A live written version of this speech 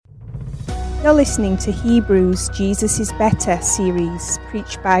You're listening to Hebrews Jesus is Better series,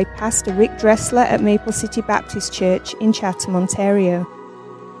 preached by Pastor Rick Dressler at Maple City Baptist Church in Chatham, Ontario.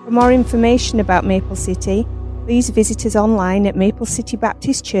 For more information about Maple City, please visit us online at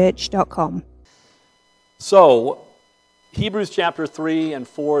maplecitybaptistchurch.com. So, Hebrews chapter 3 and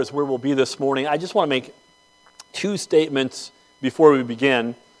 4 is where we'll be this morning. I just want to make two statements before we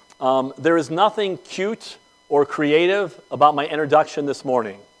begin. There is nothing cute or creative about my introduction this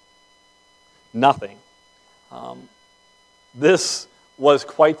morning. Nothing. This was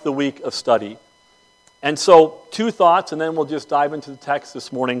quite the week of study. And so, two thoughts, and then we'll just dive into the text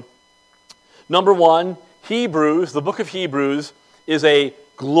this morning. Number one, Hebrews, the book of Hebrews, is a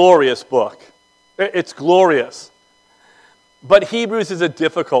glorious book. It's glorious. But Hebrews is a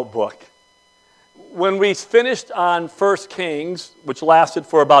difficult book. When we finished on 1 Kings, which lasted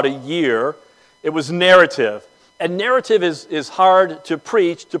for about a year, it was narrative. And narrative is hard to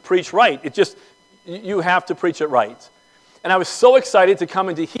preach right. It just, you have to preach it right. And I was so excited to come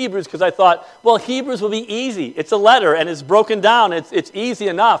into Hebrews because I thought, well, Hebrews will be easy. It's a letter and it's broken down. It's easy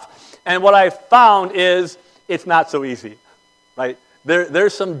enough. And what I found is it's not so easy, right?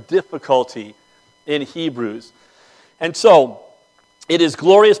 There's some difficulty in Hebrews. And so it is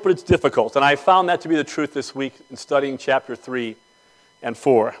glorious, but it's difficult. And I found that to be the truth this week in studying chapter 3 and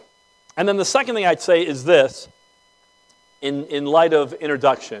 4. And then the second thing I'd say is this. In light of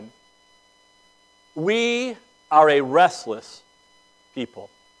introduction, we are a restless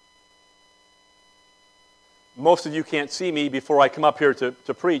people. Most of you can't see me before I come up here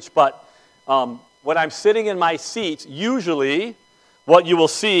to preach, but when I'm sitting in my seat, usually what you will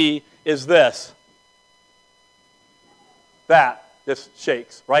see is this. This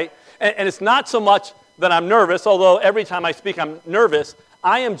shakes, right? And it's not so much that I'm nervous, although every time I speak I'm nervous.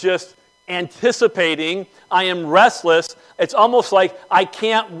 I am just anticipating. I am restless. It's almost like I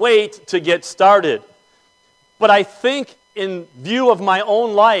can't wait to get started. But I think in view of my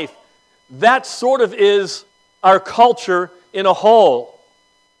own life, that sort of is our culture in a whole.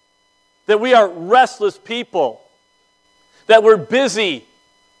 That we are restless people. That we're busy,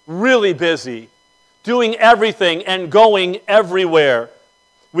 really busy, doing everything and going everywhere.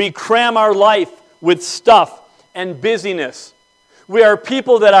 We cram our life with stuff and busyness. We are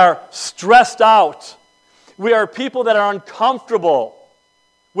people that are stressed out. We are people that are uncomfortable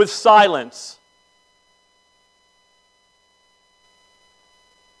with silence.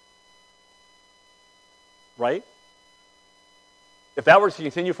 Right? If that were to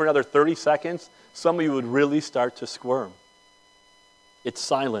continue for another 30 seconds, some of you would really start to squirm. It's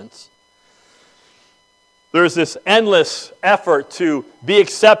silence. There's this endless effort to be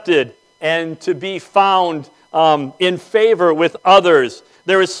accepted and to be found in favor with others.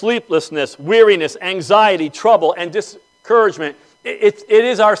 There is sleeplessness, weariness, anxiety, trouble, and discouragement. It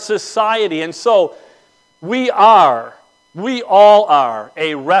is our society. And so we all are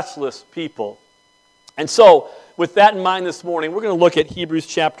a restless people. And so with that in mind this morning, we're going to look at Hebrews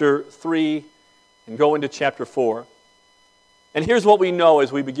chapter 3 and go into chapter 4. And here's what we know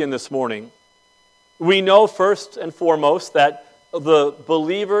as we begin this morning. We know first and foremost that the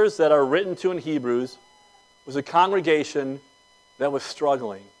believers that are written to in Hebrews was a congregation that was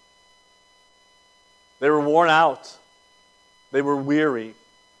struggling. They were worn out. They were weary.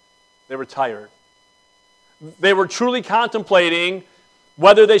 They were tired. They were truly contemplating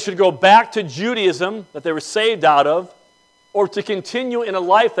whether they should go back to Judaism that they were saved out of, or to continue in a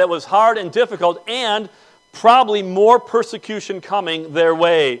life that was hard and difficult and probably more persecution coming their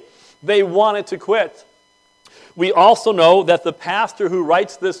way. They wanted to quit. We also know that the pastor who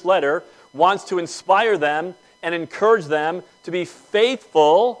writes this letter wants to inspire them and encourage them to be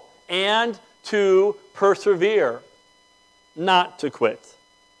faithful and to persevere, not to quit.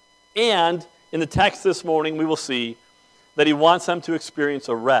 And in the text this morning, we will see that he wants them to experience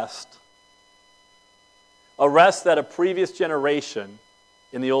a rest that a previous generation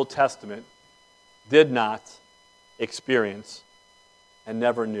in the Old Testament did not experience and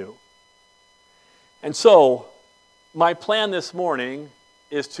never knew. And so, my plan this morning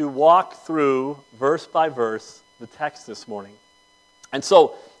is to walk through, verse by verse, the text this morning. And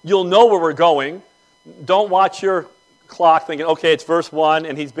so, you'll know where we're going. Don't watch your clock thinking, okay, it's verse 1,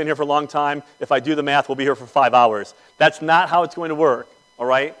 and he's been here for a long time. If I do the math, we'll be here for 5 hours. That's not how it's going to work, all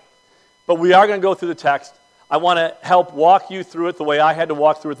right? But we are going to go through the text. I want to help walk you through it the way I had to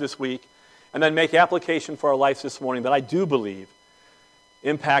walk through it this week, and then make application for our lives this morning that I do believe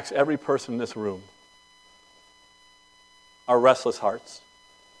impacts every person in this room. Our restless hearts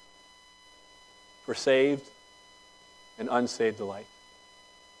for saved and unsaved alike.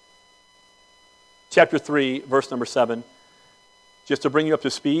 Chapter 3, verse number 7. Just to bring you up to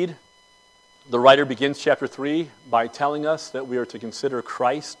speed, The writer begins chapter 3 by telling us that we are to consider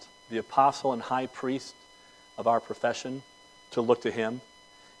Christ, the apostle and high priest of our profession, to look to him.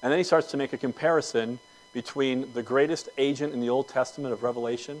 And then he starts to make a comparison between the greatest agent in the Old Testament of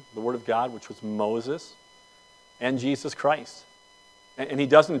Revelation, the Word of God, which was Moses, and Jesus Christ. And he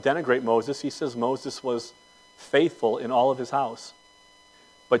doesn't denigrate Moses. He says Moses was faithful in all of his house.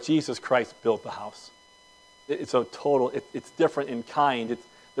 But Jesus Christ built the house. It's a total, it's different in kind.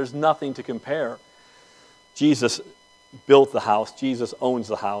 There's nothing to compare. Jesus built the house. Jesus owns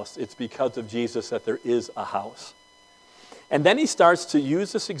the house. It's because of Jesus that there is a house. And then he starts to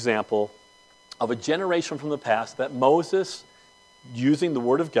use this example of a generation from the past that Moses, using the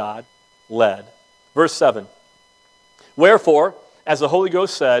Word of God, led. Verse 7. Wherefore, as the Holy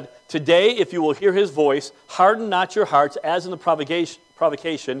Ghost said, today if you will hear his voice, harden not your hearts as in the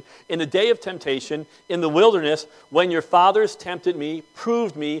provocation, in the day of temptation, in the wilderness, when your fathers tempted me,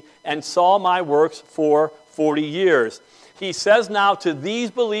 proved me, and saw my works for 40 years. He says now to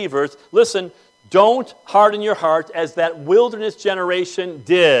these believers, listen, don't harden your heart as that wilderness generation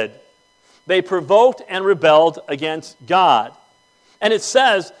did. They provoked and rebelled against God. And it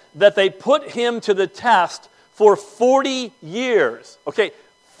says that they put him to the test for 40 years. Okay,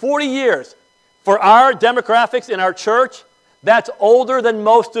 40 years. For our demographics in our church, that's older than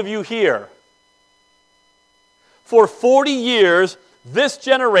most of you here. For 40 years, this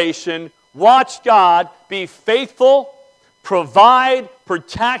generation watched God be faithful, provide,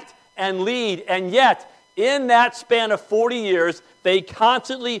 protect, and lead. And yet, in that span of 40 years, they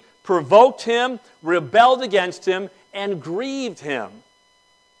constantly provoked him, rebelled against him, and grieved him.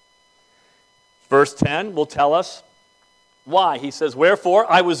 Verse 10 will tell us why. He says,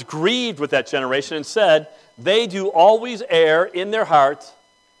 wherefore I was grieved with that generation and said, they do always err in their hearts,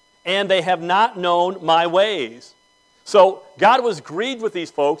 and they have not known my ways. So God was grieved with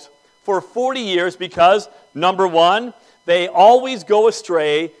these folks for 40 years because, number one, they always go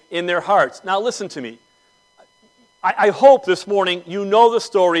astray in their hearts. Now listen to me. I hope this morning you know the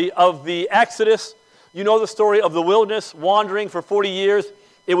story of the Exodus. You know the story of the wilderness wandering for 40 years.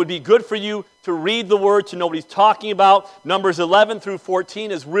 It would be good for you to read the Word, to know what he's talking about. Numbers 11 through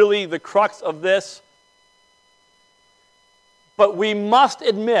 14 is really the crux of this. But we must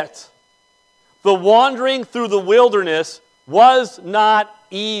admit, the wandering through the wilderness was not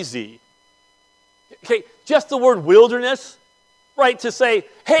easy. Okay, just the word wilderness, right, to say,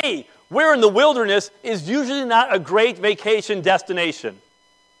 hey, we're in the wilderness is usually not a great vacation destination.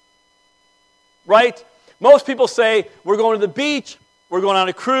 Right? Most people say, we're going to the beach, we're going on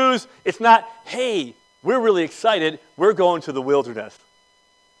a cruise. It's not, hey, we're really excited, we're going to the wilderness.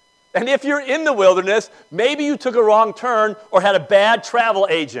 And if you're in the wilderness, maybe you took a wrong turn or had a bad travel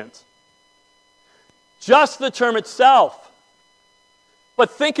agent. Just the term itself.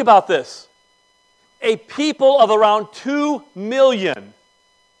 But think about this. A people of around 2 million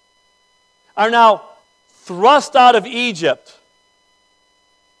are now thrust out of Egypt.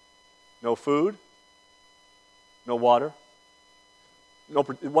 No food, no water,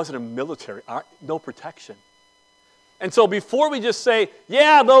 it wasn't a military, no protection. And so before we just say,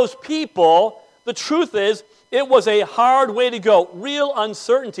 yeah, those people, the truth is, it was a hard way to go, real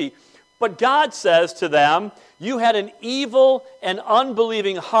uncertainty. But God says to them, you had an evil and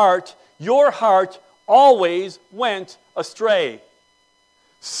unbelieving heart. Your heart always went astray.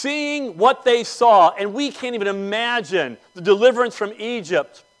 Seeing what they saw, and we can't even imagine the deliverance from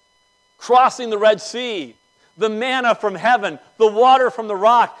Egypt, crossing the Red Sea, the manna from heaven, the water from the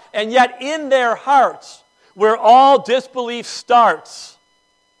rock, and yet in their hearts, where all disbelief starts,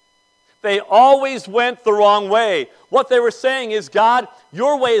 they always went the wrong way. What they were saying is, God,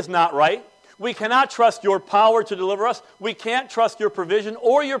 your way is not right. We cannot trust your power to deliver us. We can't trust your provision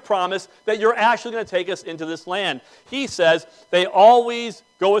or your promise that you're actually going to take us into this land. He says they always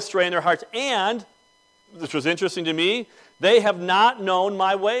go astray in their hearts. And, which was interesting to me, they have not known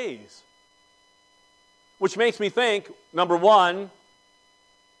my ways. Which makes me think, number one,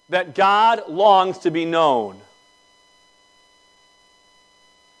 that God longs to be known.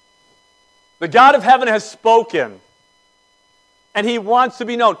 The God of heaven has spoken, and he wants to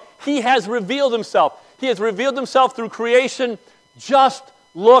be known. He has revealed himself. He has revealed himself through creation. Just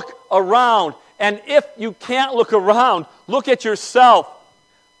look around. And if you can't look around, look at yourself.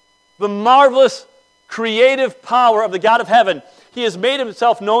 The marvelous creative power of the God of heaven. He has made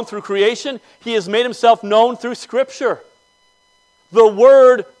himself known through creation. He has made himself known through Scripture. The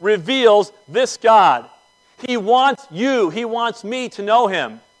Word reveals this God. He wants you, he wants me to know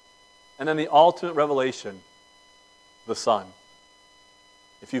him. And then the ultimate revelation, the Son.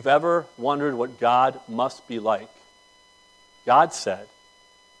 If you've ever wondered what God must be like, God said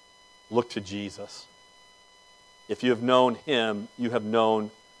look to Jesus. If you have known him, you have known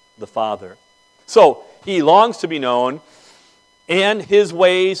the Father. So, he longs to be known, and his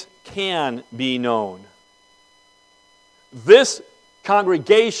ways can be known. This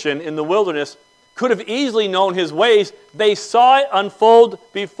congregation in the wilderness could have easily known his ways. They saw it unfold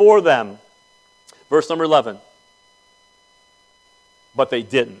before them. Verse number 11. But they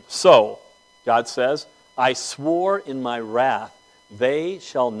didn't. So, God says, I swore in my wrath, they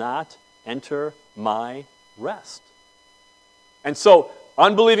shall not enter my rest. And so,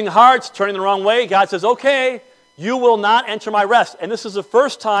 unbelieving hearts turning the wrong way, God says, okay, you will not enter my rest. And this is the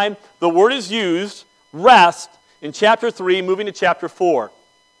first time the word is used, rest, in chapter 3, moving to chapter 4.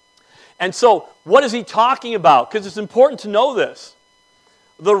 And so, what is he talking about? Because it's important to know this.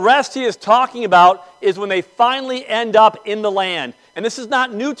 The rest he is talking about is when they finally end up in the land. And this is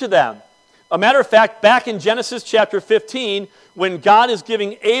not new to them. A matter of fact, back in Genesis chapter 15, when God is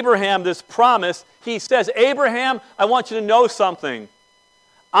giving Abraham this promise, he says, Abraham, I want you to know something.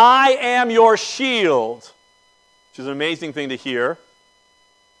 I am your shield, which is an amazing thing to hear,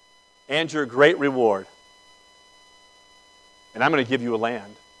 and your great reward. And I'm going to give you a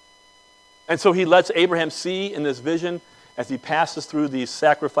land. And so he lets Abraham see in this vision, as he passes through these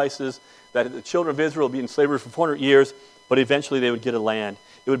sacrifices, that the children of Israel will be in slavery for 400 years, but eventually they would get a land.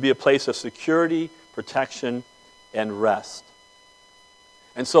 It would be a place of security, protection, and rest.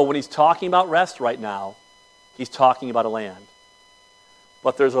 And so when he's talking about rest right now, he's talking about a land.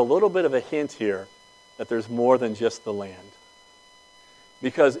 But there's a little bit of a hint here that there's more than just the land.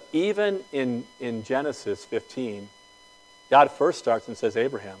 Because even in Genesis 15, God first starts and says,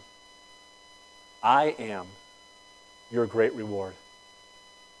 Abraham, I am your great reward.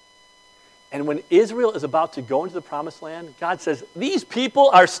 And when Israel is about to go into the promised land, God says, these people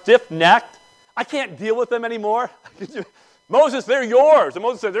are stiff-necked. I can't deal with them anymore. Moses, they're yours. And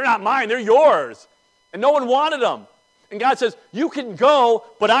Moses said, they're not mine, they're yours. And no one wanted them. And God says, you can go,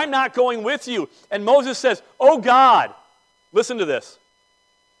 but I'm not going with you. And Moses says, oh God, listen to this.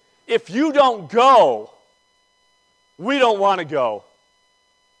 If you don't go, we don't want to go.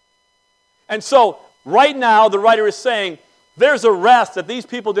 And so, right now, the writer is saying, there's a rest that these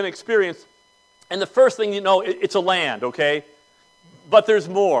people didn't experience. And the first thing you know, it's a land, okay? But there's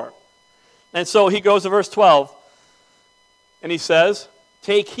more. And so he goes to verse 12, and he says,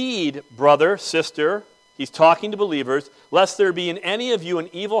 take heed, brother, sister, he's talking to believers, lest there be in any of you an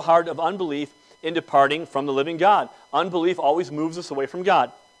evil heart of unbelief in departing from the living God. Unbelief always moves us away from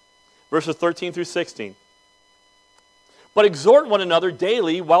God. Verses 13 through 16. But exhort one another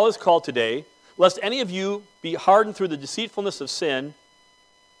daily while it is called today, lest any of you be hardened through the deceitfulness of sin.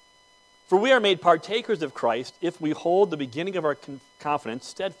 For we are made partakers of Christ if we hold the beginning of our confidence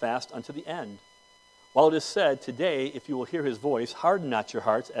steadfast unto the end. While it is said, today, if you will hear his voice, harden not your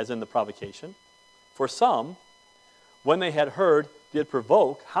hearts as in the provocation. For some, when they had heard, did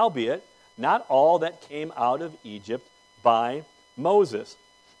provoke, howbeit, not all that came out of Egypt by Moses.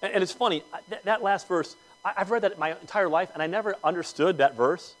 And it's funny, that last verse, I've read that my entire life, and I never understood that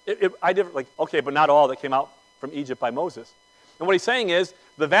verse. I did like, okay, but not all that came out from Egypt by Moses. And what he's saying is,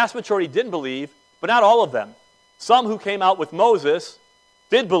 the vast majority didn't believe, but not all of them. Some who came out with Moses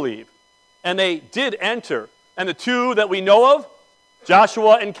did believe, and they did enter. And the two that we know of,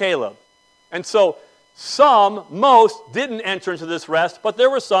 Joshua and Caleb. And so most didn't enter into this rest, but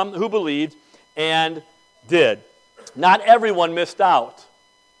there were some who believed and did. Not everyone missed out.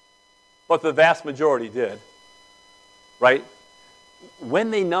 But the vast majority did, right?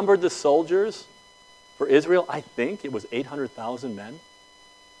 When they numbered the soldiers for Israel, I think it was 800,000 men.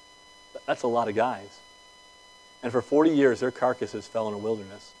 That's a lot of guys. And for 40 years, their carcasses fell in a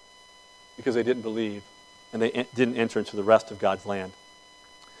wilderness because they didn't believe and they didn't enter into the rest of God's land.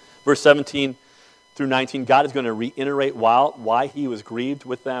 Verse 17 through 19, God is going to reiterate why he was grieved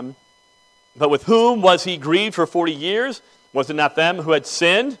with them. But with whom was he grieved for 40 years? Was it not them who had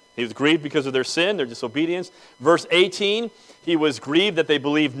sinned? He was grieved because of their sin, their disobedience. Verse 18, he was grieved that they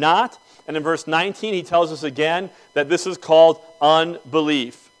believed not. And in verse 19, he tells us again that this is called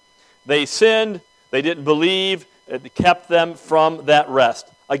unbelief. They sinned, they didn't believe, it kept them from that rest.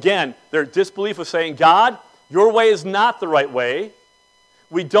 Again, their disbelief was saying, God, your way is not the right way.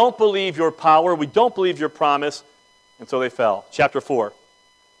 We don't believe your power, we don't believe your promise. And so they fell. Chapter 4.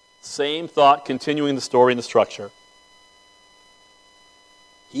 Same thought, continuing the story and the structure.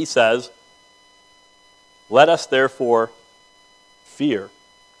 He says, let us therefore fear,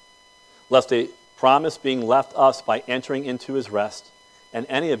 lest a promise being left us by entering into his rest, and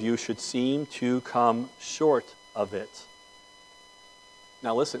any of you should seem to come short of it.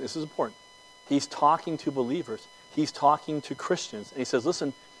 Now listen, this is important. He's talking to believers. He's talking to Christians. And he says,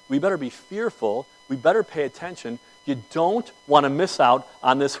 listen, We better be fearful. We better pay attention. You don't want to miss out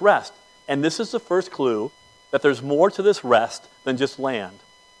on this rest. And this is the first clue that there's more to this rest than just land.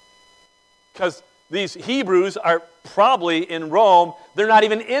 Because these Hebrews are probably in Rome. They're not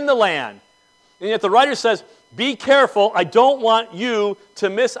even in the land. And yet the writer says, be careful. I don't want you to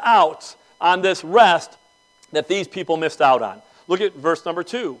miss out on this rest that these people missed out on. Look at verse number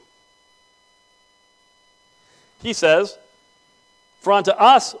 2. He says, for unto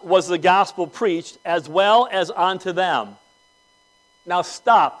us was the gospel preached as well as unto them. Now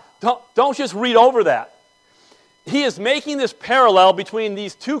stop. Don't just read over that. He is making this parallel between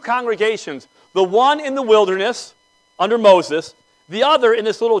these two congregations, the one in the wilderness under Moses, the other in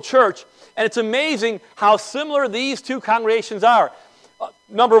this little church. And it's amazing how similar these two congregations are.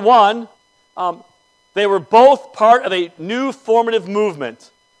 Number one, they were both part of a new formative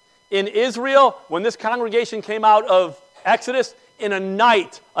movement. In Israel, when this congregation came out of Exodus, in a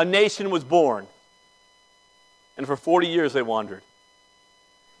night, a nation was born. And for 40 years they wandered.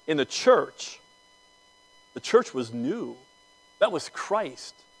 In the church was new. That was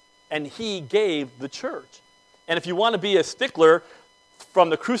Christ. And he gave the church. And if you want to be a stickler, from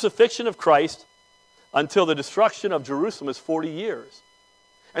the crucifixion of Christ until the destruction of Jerusalem is 40 years.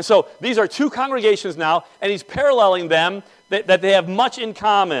 And so these are two congregations now, and he's paralleling them that they have much in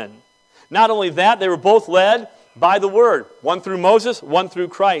common. Not only that, they were both led by the Word, one through Moses, one through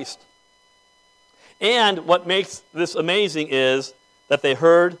Christ. And what makes this amazing is that they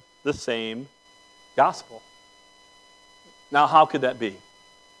heard the same gospel. Now, how could that be?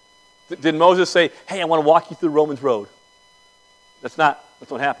 Did Moses say, hey, I want to walk you through Romans Road? That's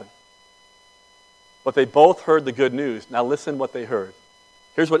what happened. But they both heard the good news. Now listen what they heard.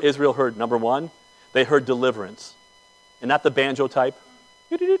 Here's what Israel heard. Number one, they heard deliverance. And not the banjo type.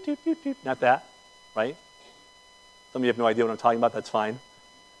 Not that, right? Some of you have no idea what I'm talking about. That's fine.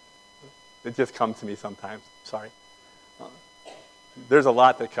 It just comes to me sometimes. Sorry. There's a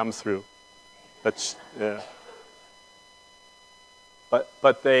lot that comes through. But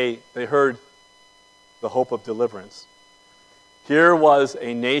they heard the hope of deliverance. Here was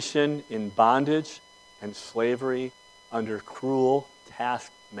a nation in bondage and slavery under cruel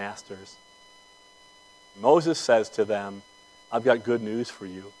taskmasters. Moses says to them, I've got good news for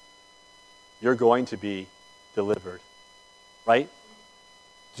you. You're going to be delivered. Right?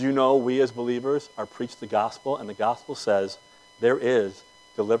 Do you know we as believers are preached the gospel, and the gospel says there is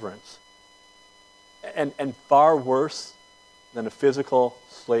deliverance. And far worse than a physical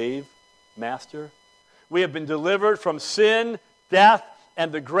slave master, we have been delivered from sin, death,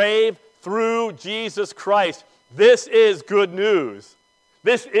 and the grave through Jesus Christ. This is good news.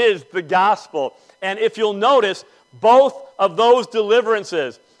 This is the gospel. And if you'll notice, both of those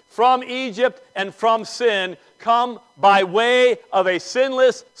deliverances from Egypt and from sin come by way of a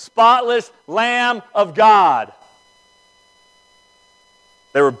sinless, spotless Lamb of God.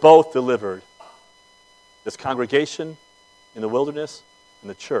 They were both delivered. This congregation in the wilderness and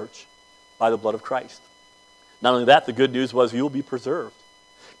the church by the blood of Christ. Not only that, the good news was you will be preserved.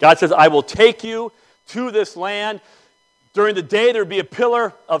 God says, I will take you to this land. During the day there will be a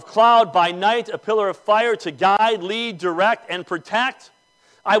pillar of cloud, by night a pillar of fire to guide, lead, direct, and protect.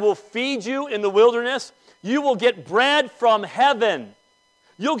 I will feed you in the wilderness. You will get bread from heaven.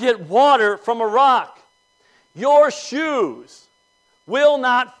 You'll get water from a rock. Your shoes will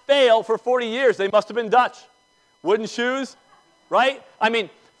not fail for 40 years. They must have been Dutch. Wooden shoes, right? I mean,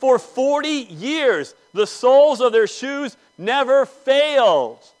 for 40 years, the soles of their shoes never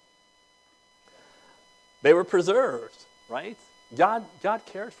failed. They were preserved, right? God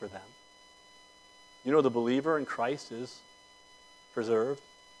cared for them. You know, the believer in Christ is preserved.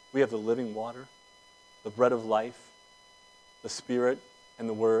 We have the living water, the bread of life, the Spirit, and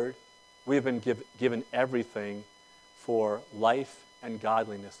the Word. We have been given everything for life and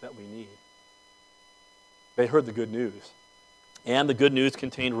godliness that we need. They heard the good news, and the good news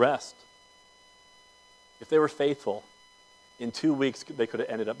contained rest. If they were faithful, in 2 weeks they could have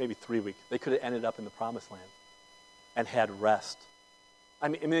ended up, maybe 3 weeks, they could have ended up in the promised land and had rest. I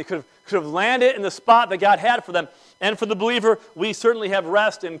mean they could have landed in the spot that God had for them. And for the believer, we certainly have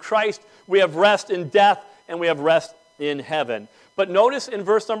rest in Christ, we have rest in death, and we have rest in heaven. But notice in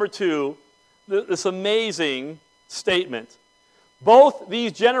verse number 2, this amazing statement. Both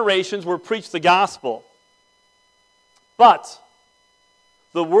these generations were preached the gospel, but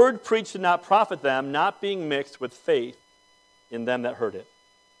the word preached did not profit them, not being mixed with faith in them that heard it.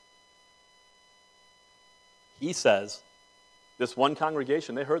 He says, this one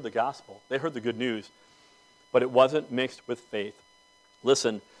congregation, they heard the gospel. They heard the good news, but it wasn't mixed with faith.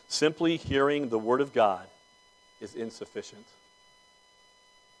 Listen, simply hearing the word of God is insufficient.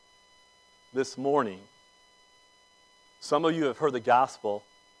 this morning, some of you have heard the gospel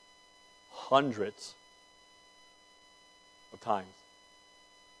hundreds of times.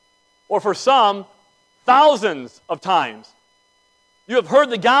 Or for some, thousands of times. You have heard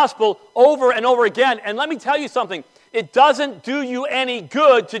the gospel over and over again. And let me tell you something. It doesn't do you any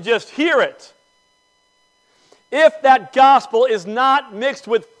good to just hear it. If that gospel is not mixed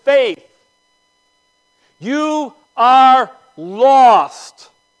with faith, you are lost.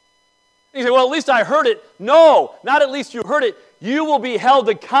 You say, well, at least I heard it. No, not at least you heard it. You will be held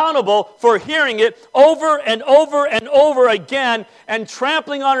accountable for hearing it over and over and over again and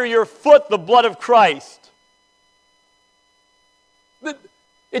trampling under your foot the blood of Christ.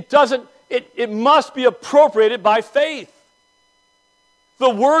 It must be appropriated by faith. The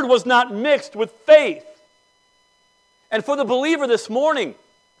word was not mixed with faith. And for the believer this morning,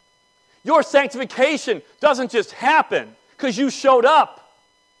 your sanctification doesn't just happen because you showed up.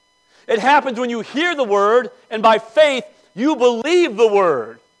 It happens when you hear the word, and by faith, you believe the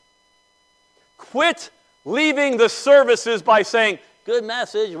word. Quit leaving the services by saying, good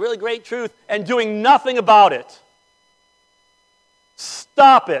message, really great truth, and doing nothing about it.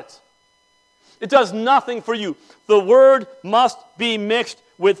 Stop it. It does nothing for you. The word must be mixed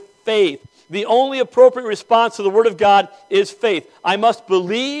with faith. The only appropriate response to the word of God is faith. I must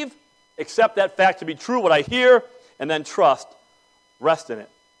believe, accept that fact to be true, what I hear, and then trust, rest in it.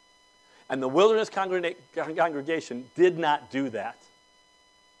 And the wilderness congregation did not do that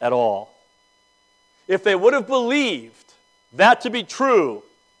at all. If they would have believed that to be true,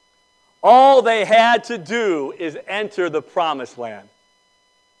 all they had to do is enter the promised land.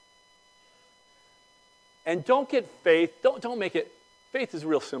 And don't get faith, don't make it, faith is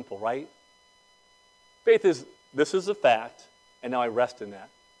real simple, right? Faith is, this is a fact, and now I rest in that.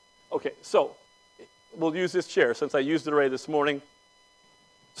 Okay, so we'll use this chair since I used it already this morning.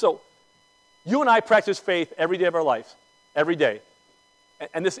 So, you and I practice faith every day of our lives, every day.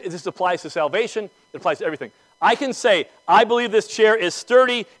 And this applies to salvation, it applies to everything. I can say, I believe this chair is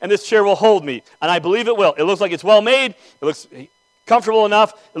sturdy and this chair will hold me. And I believe it will. It looks like it's well made. It looks comfortable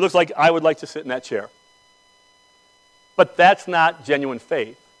enough. It looks like I would like to sit in that chair. But that's not genuine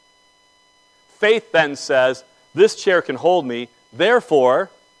faith. Faith then says, this chair can hold me, therefore,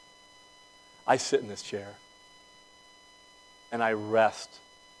 I sit in this chair. And I rest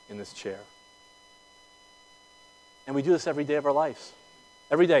in this chair. And we do this every day of our lives.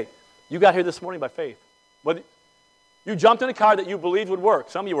 Every day. You got here this morning by faith. Whether you jumped in a car that you believed would work.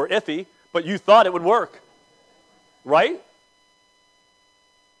 Some of you were iffy, but you thought it would work. Right?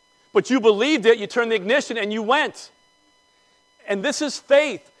 But you believed it, you turned the ignition, and you went. And this is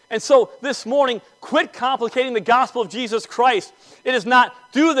faith. And so this morning, quit complicating the gospel of Jesus Christ. It is not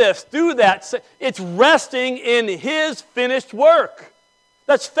do this, do that. It's resting in His finished work.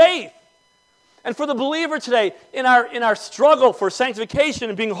 That's faith. And for the believer today, in our struggle for sanctification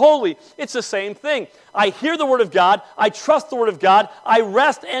and being holy, it's the same thing. I hear the Word of God, I trust the Word of God, I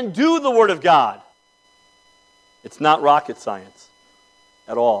rest and do the Word of God. It's not rocket science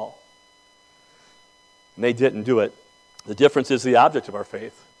at all. And they didn't do it. The difference is the object of our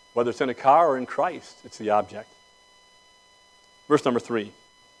faith. Whether it's in a car or in Christ, it's the object. Verse number 3.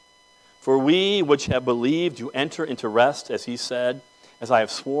 For we which have believed do enter into rest, as He said, as I have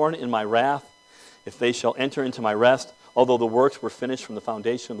sworn in my wrath, if they shall enter into my rest, although the works were finished from the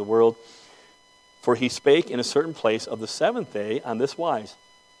foundation of the world. For He spake in a certain place of the seventh day on this wise.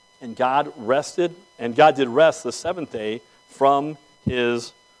 And God did rest the seventh day from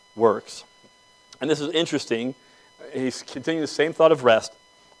His works. And this is interesting. He's continuing the same thought of rest.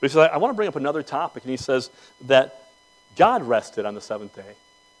 But he says, I want to bring up another topic. And he says that God rested on the seventh day.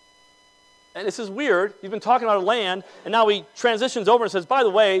 And this is weird. He's been talking about a land, and now he transitions over and says, by the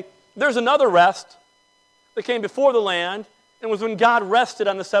way, there's another rest that came before the land, and was when God rested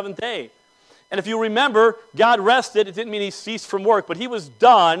on the seventh day. And if you remember, God rested. It didn't mean He ceased from work, but He was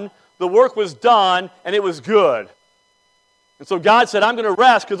done. The work was done, and it was good. And so God said, I'm going to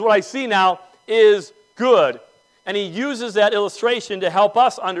rest because what I see now is good. And He uses that illustration to help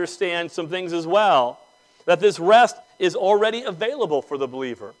us understand some things as well. That this rest is already available for the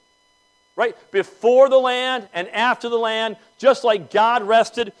believer. Right? Before the land and after the land, just like God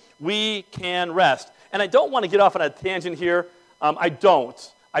rested, we can rest. And I don't want to get off on a tangent here. I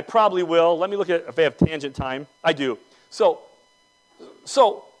don't. I probably will. Let me look at if I have tangent time. I do. So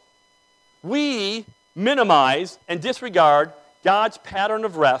we minimize and disregard God's pattern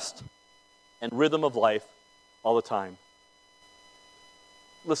of rest and rhythm of life all the time.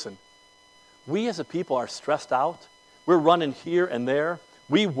 Listen, we as a people are stressed out. We're running here and there.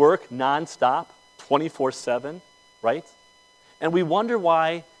 We work nonstop, 24/7, right? And we wonder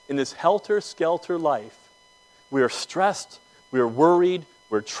why in this helter-skelter life, we are stressed, we are worried,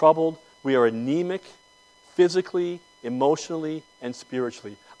 we're troubled, we are anemic, physically, emotionally, and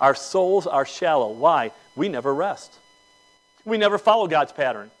spiritually. Our souls are shallow. Why? We never rest. We never follow God's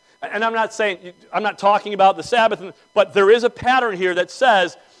pattern. And I'm not talking about the Sabbath, but there is a pattern here that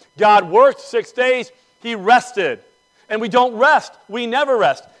says God worked 6 days, he rested. And we don't rest. We never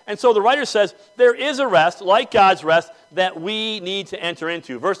rest. And so the writer says there is a rest, like God's rest, that we need to enter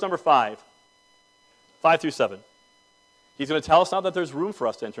into. Verse number 5 through 7. He's going to tell us now that there's room for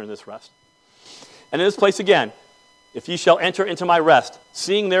us to enter into this rest. And in this place again, if ye shall enter into my rest,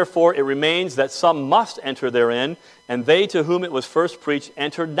 seeing therefore it remains that some must enter therein, and they to whom it was first preached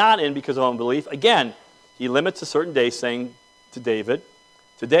entered not in because of unbelief. Again, he limits a certain day, saying to David,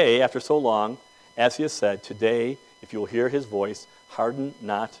 today, after so long, as he has said, today, if you will hear his voice, harden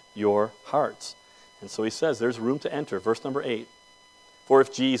not your hearts. And so he says there's room to enter. Verse number 8. For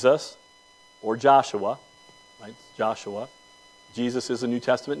if Jesus, or Joshua, right, Joshua, Jesus is a New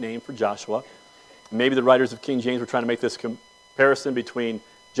Testament name for Joshua. Maybe the writers of King James were trying to make this comparison between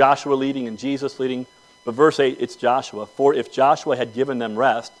Joshua leading and Jesus leading. But verse 8, it's Joshua. For if Joshua had given them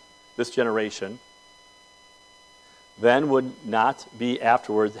rest, this generation, then would not be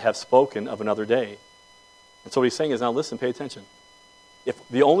afterwards have spoken of another day. And so what he's saying is, now listen, pay attention. If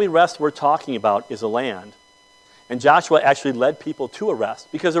the only rest we're talking about is a land, and Joshua actually led people to a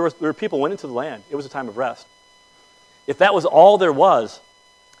rest, because there were people who went into the land. It was a time of rest. If that was all there was,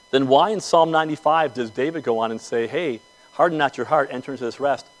 then why in Psalm 95 does David go on and say, hey, harden not your heart, enter into this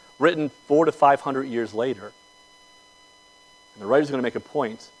rest, written 400 to 500 years later? And the writer's going to make a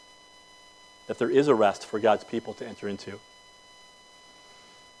point that there is a rest for God's people to enter into.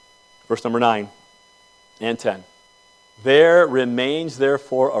 Verse number 9 and 10. There remains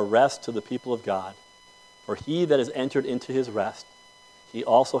therefore a rest to the people of God, for he that has entered into his rest, he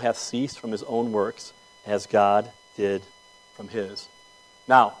also hath ceased from his own works, as God did from his.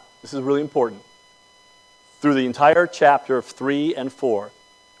 Now, this is really important. Through the entire chapter of 3 and 4,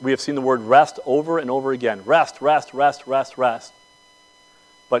 we have seen the word rest over and over again. Rest, rest, rest, rest, rest.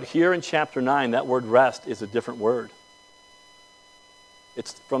 But here in chapter 9, that word rest is a different word.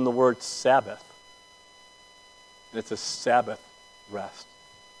 It's from the word Sabbath. And it's a Sabbath rest.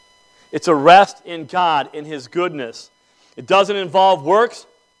 It's a rest in God, in his goodness. It doesn't involve works.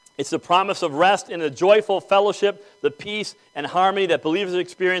 It's the promise of rest in the joyful fellowship, the peace and harmony that believers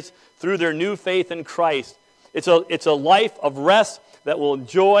experience through their new faith in Christ. It's a life of rest that will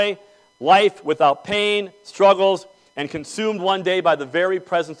enjoy life without pain, struggles, and consumed one day by the very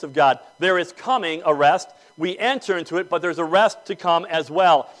presence of God. There is coming a rest. We enter into it, but there's a rest to come as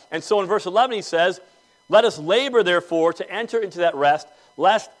well. And so in verse 11 he says, let us labor therefore to enter into that rest,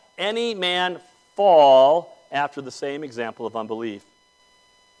 lest any man fall after the same example of unbelief.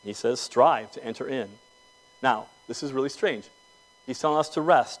 He says, strive to enter in. Now, this is really strange. He's telling us to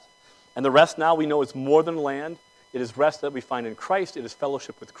rest. And the rest now we know is more than land. It is rest that we find in Christ. It is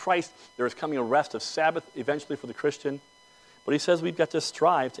fellowship with Christ. There is coming a rest of Sabbath eventually for the Christian. But he says we've got to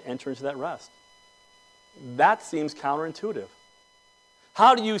strive to enter into that rest. That seems counterintuitive.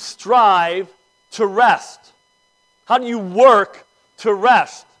 How do you strive to rest? How do you work to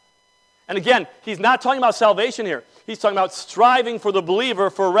rest? And again, he's not talking about salvation here. He's talking about striving for the believer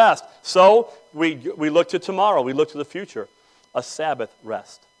for rest. So we look to tomorrow. We look to the future. A Sabbath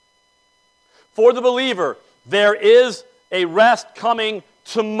rest. For the believer, there is a rest coming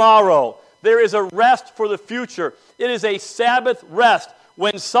tomorrow. There is a rest for the future. It is a Sabbath rest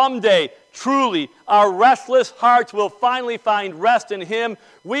when someday, truly, our restless hearts will finally find rest in him.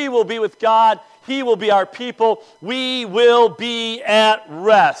 We will be with God. He will be our people. We will be at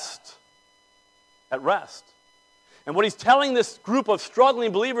rest. At rest. And what he's telling this group of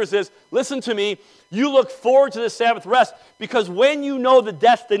struggling believers is, listen to me, you look forward to the Sabbath rest because when you know the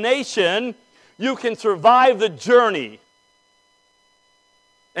destination, you can survive the journey.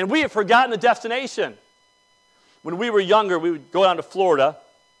 And we have forgotten the destination. When we were younger, we would go down to Florida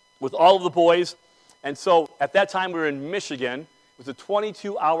with all of the boys. And so at that time we were in Michigan. It was a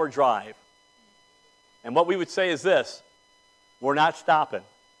 22-hour drive. And what we would say is this, we're not stopping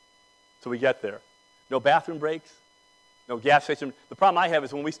till we get there. No bathroom breaks, no gas station. The problem I have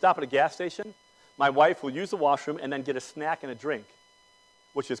is when we stop at a gas station, my wife will use the washroom and then get a snack and a drink,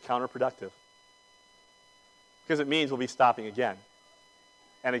 which is counterproductive. Because it means we'll be stopping again,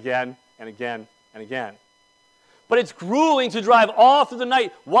 and again, and again, and again. But it's grueling to drive all through the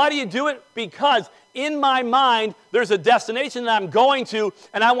night. Why do you do it? Because in my mind, there's a destination that I'm going to,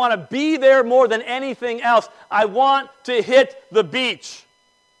 and I want to be there more than anything else. I want to hit the beach,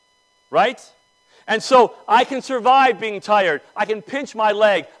 right? And so I can survive being tired. I can pinch my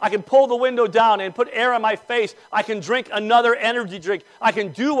leg. I can pull the window down and put air on my face. I can drink another energy drink. I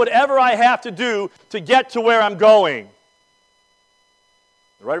can do whatever I have to do to get to where I'm going.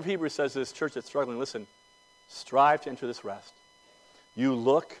 The writer of Hebrews says to this church that's struggling, listen, strive to enter this rest. You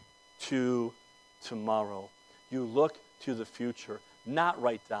look to tomorrow. You look to the future. Not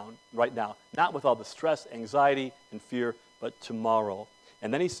right now. Not with all the stress, anxiety, and fear, but tomorrow.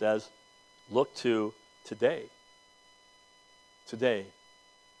 And then he says, look to today. Today.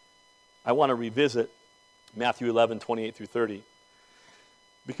 I want to revisit Matthew 11, 28 through 30.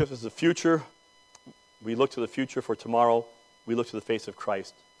 Because it's the future, we look to the future for tomorrow. We look to the face of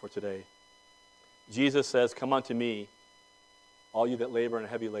Christ for today. Jesus says, come unto me, all you that labor and are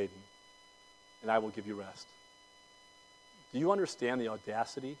heavy laden, and I will give you rest. Do you understand the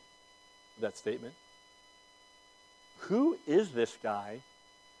audacity of that statement? Who is this guy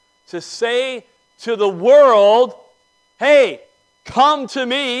to say to the world, hey, come to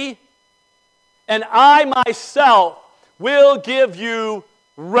me, and I myself will give you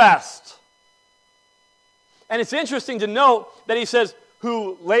rest? And it's interesting to note that he says,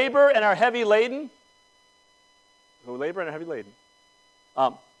 who labor and are heavy laden. Who labor and are heavy laden.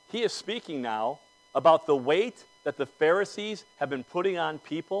 He is speaking now about the weight that the Pharisees have been putting on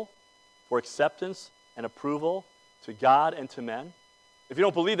people for acceptance and approval to God and to men. If you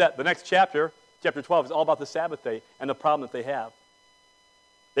don't believe that, the next chapter, chapter 12, is all about the Sabbath day and the problem that they have.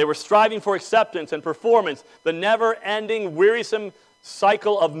 They were striving for acceptance and performance, the never-ending, wearisome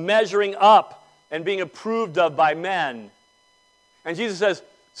cycle of measuring up and being approved of by men. And Jesus says,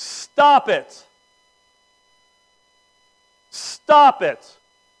 stop it. Stop it.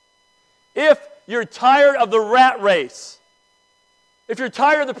 If you're tired of the rat race, if you're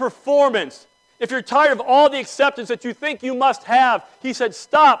tired of the performance, if you're tired of all the acceptance that you think you must have, he said,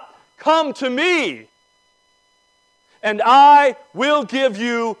 stop, come to me, and I will give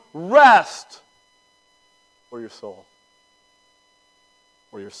you rest for your soul.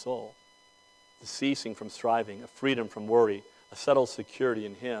 For your soul. The ceasing from striving, a freedom from worry, a settled security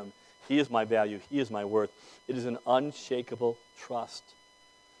in him. He is my value. He is my worth. It is an unshakable trust.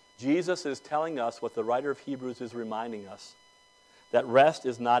 Jesus is telling us what the writer of Hebrews is reminding us, that rest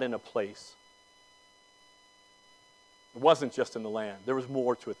is not in a place. It wasn't just in the land. There was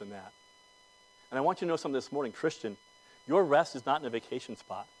more to it than that. And I want you to know something this morning, Christian. Your rest is not in a vacation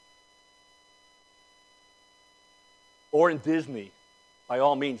spot. Or in Disney. By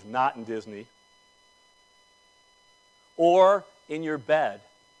all means, not in Disney. Or in your bed.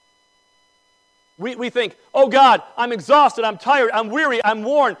 We think, oh God, I'm exhausted, I'm tired, I'm weary, I'm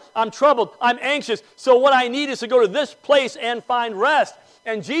worn, I'm troubled, I'm anxious. So what I need is to go to this place and find rest.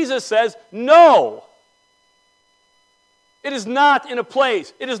 And Jesus says, no. It is not in a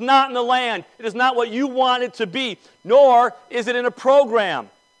place. It is not in the land. It is not what you want it to be. Nor is it in a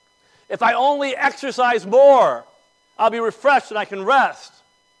program. If I only exercise more, I'll be refreshed and I can rest.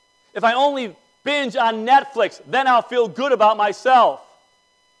 If I only binge on Netflix, then I'll feel good about myself.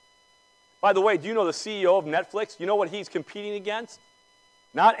 By the way, do you know the CEO of Netflix? You know what he's competing against?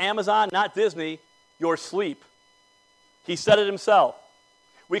 Not Amazon, not Disney, your sleep. He said it himself.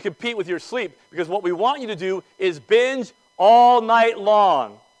 We compete with your sleep because what we want you to do is binge all night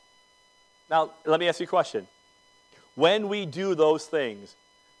long. Now, let me ask you a question. When we do those things,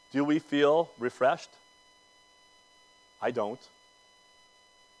 do we feel refreshed? I don't.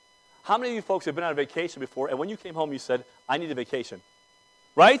 How many of you folks have been on a vacation before, and when you came home you said, I need a vacation?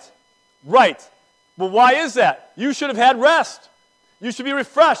 Right? Right. Well, why is that? You should have had rest. You should be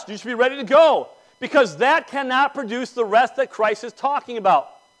refreshed. You should be ready to go. Because that cannot produce the rest that Christ is talking about.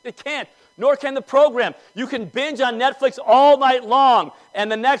 It can't. Nor can the program. You can binge on Netflix all night long,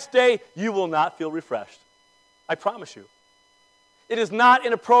 and the next day you will not feel refreshed. I promise you. It is not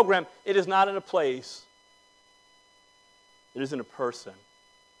in a program. It is not in a place. It is in a person.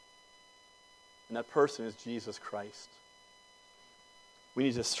 And that person is Jesus Christ. We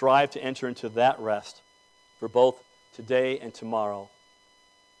need to strive to enter into that rest for both today and tomorrow.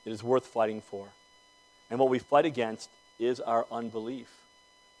 It is worth fighting for. And what we fight against is our unbelief.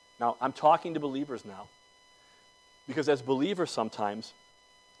 Now, I'm talking to believers now. Because as believers sometimes,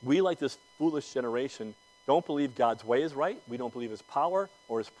 we, like this foolish generation, don't believe God's way is right. We don't believe his power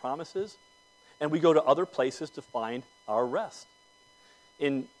or his promises. And we go to other places to find our rest.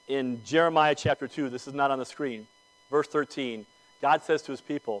 In Jeremiah chapter 2, this is not on the screen, verse 13, God says to his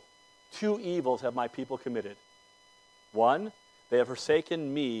people, 2 evils have my people committed. 1, they have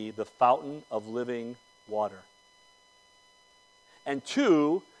forsaken me, the fountain of living water. And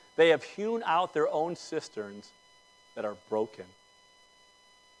 2, they have hewn out their own cisterns that are broken.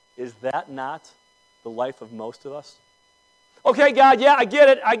 Is that not the life of most of us? Okay, God, yeah, I get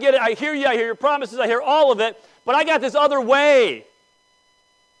it. I hear you. I hear your promises. I hear all of it. But I got this other way.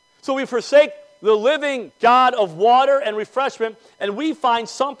 So we forsake the living God of water and refreshment, and we find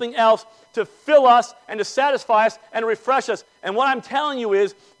something else to fill us and to satisfy us and refresh us. And what I'm telling you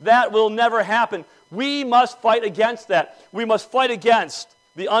is that will never happen. We must fight against that. We must fight against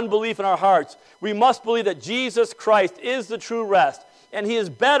the unbelief in our hearts. We must believe that Jesus Christ is the true rest, and He is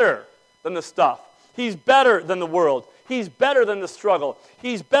better than the stuff. He's better than the world. He's better than the struggle.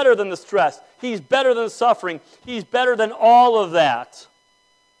 He's better than the stress. He's better than the suffering. He's better than all of that.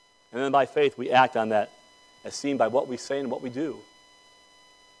 And then by faith, we act on that as seen by what we say and what we do.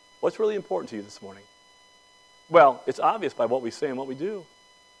 What's really important to you this morning? Well, it's obvious by what we say and what we do.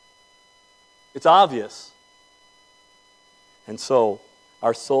 It's obvious. And so,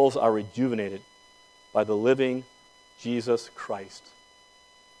 our souls are rejuvenated by the living Jesus Christ.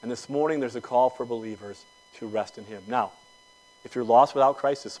 And this morning, there's a call for believers to rest in Him. Now, if you're lost without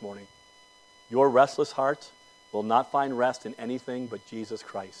Christ this morning, your restless heart will not find rest in anything but Jesus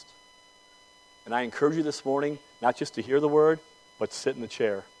Christ. And I encourage you this morning, not just to hear the word, but sit in the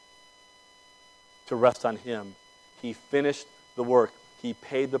chair, to rest on Him. He finished the work. He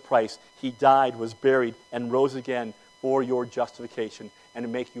paid the price. He died, was buried, and rose again for your justification and to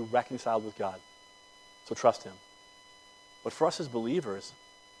make you reconciled with God. So trust Him. But for us as believers,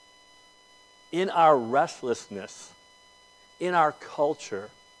 in our restlessness, in our culture,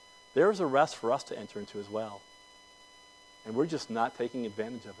 there is a rest for us to enter into as well. And we're just not taking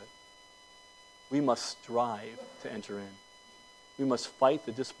advantage of it. We must strive to enter in. We must fight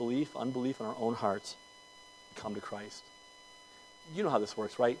the disbelief, unbelief in our own hearts and come to Christ. You know how this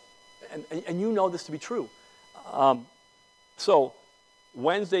works, right? And you know this to be true. So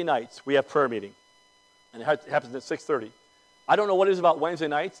Wednesday nights, we have prayer meeting. And it happens at 6:30. I don't know what it is about Wednesday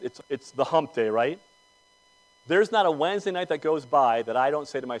nights. It's the hump day, right? There's not a Wednesday night that goes by that I don't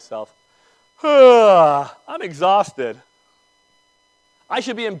say to myself, I'm exhausted. I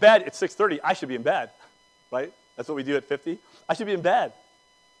should be in bed at 6:30. I should be in bed, right? That's what we do at 50. I should be in bed.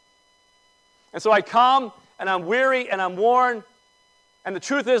 And so I come, and I'm weary, and I'm worn, and the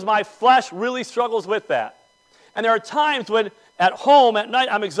truth is my flesh really struggles with that. And there are times when at home at night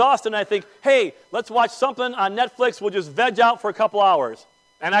I'm exhausted, and I think, hey, let's watch something on Netflix. We'll just veg out for a couple hours.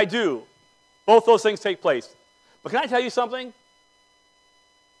 And I do. Both those things take place. But can I tell you something?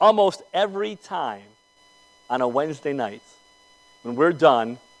 Almost every time on a Wednesday night, when we're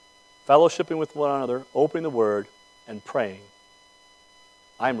done fellowshipping with one another, opening the Word, and praying,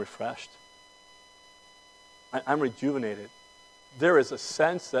 I'm refreshed. I'm rejuvenated. There is a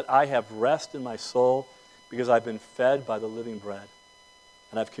sense that I have rest in my soul because I've been fed by the living bread,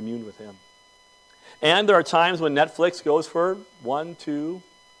 and I've communed with Him. And there are times when Netflix goes for 1, 2,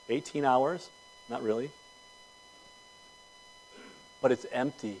 18 hours. Not really. But it's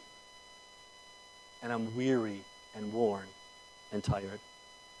empty. And I'm weary and worn and tired.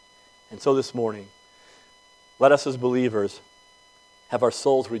 And so this morning, let us as believers have our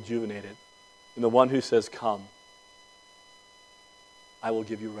souls rejuvenated in the one who says, come, I will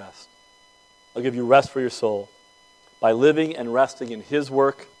give you rest. I'll give you rest for your soul by living and resting in His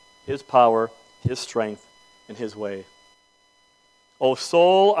work, His power, His strength, and His way. O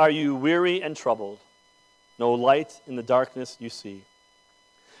soul, are you weary and troubled? No light in the darkness you see.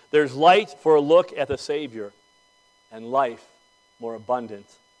 There's light for a look at the Savior, and life more abundant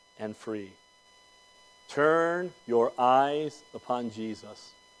and free. Turn your eyes upon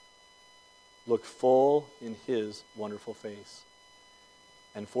Jesus. Look full in His wonderful face.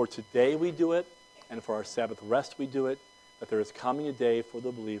 And for today we do it, and for our Sabbath rest we do it, that there is coming a day for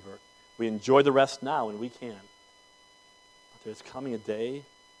the believer. We enjoy the rest now, and we can. But there's coming a day when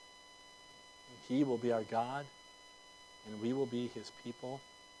He will be our God, and we will be His people,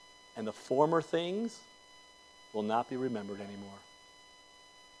 and the former things will not be remembered anymore.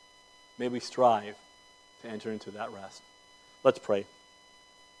 May we strive to enter into that rest. Let's pray.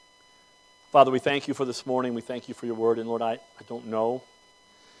 Father, we thank you for this morning. We thank you for your word. And Lord, I don't know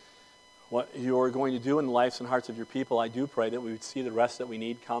what you're going to do in the lives and hearts of your people. I do pray that we would see the rest that we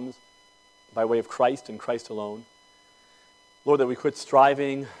need comes by way of Christ and Christ alone. Lord, that we quit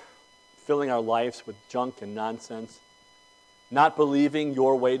striving, filling our lives with junk and nonsense, not believing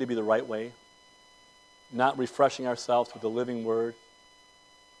your way to be the right way, not refreshing ourselves with the living word,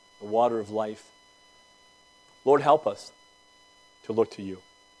 the water of life. Lord, help us to look to you.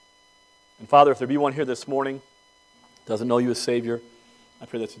 And Father, if there be one here this morning who doesn't know you as Savior, I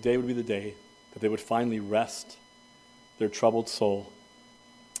pray that today would be the day that they would finally rest their troubled soul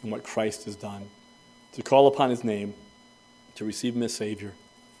in what Christ has done, to call upon His name, to receive Him as Savior,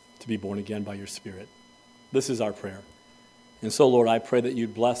 to be born again by your Spirit. This is our prayer. And so, Lord, I pray that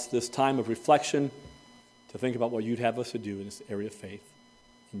you'd bless this time of reflection to think about what you'd have us to do in this area of faith.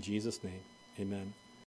 In Jesus' name, amen.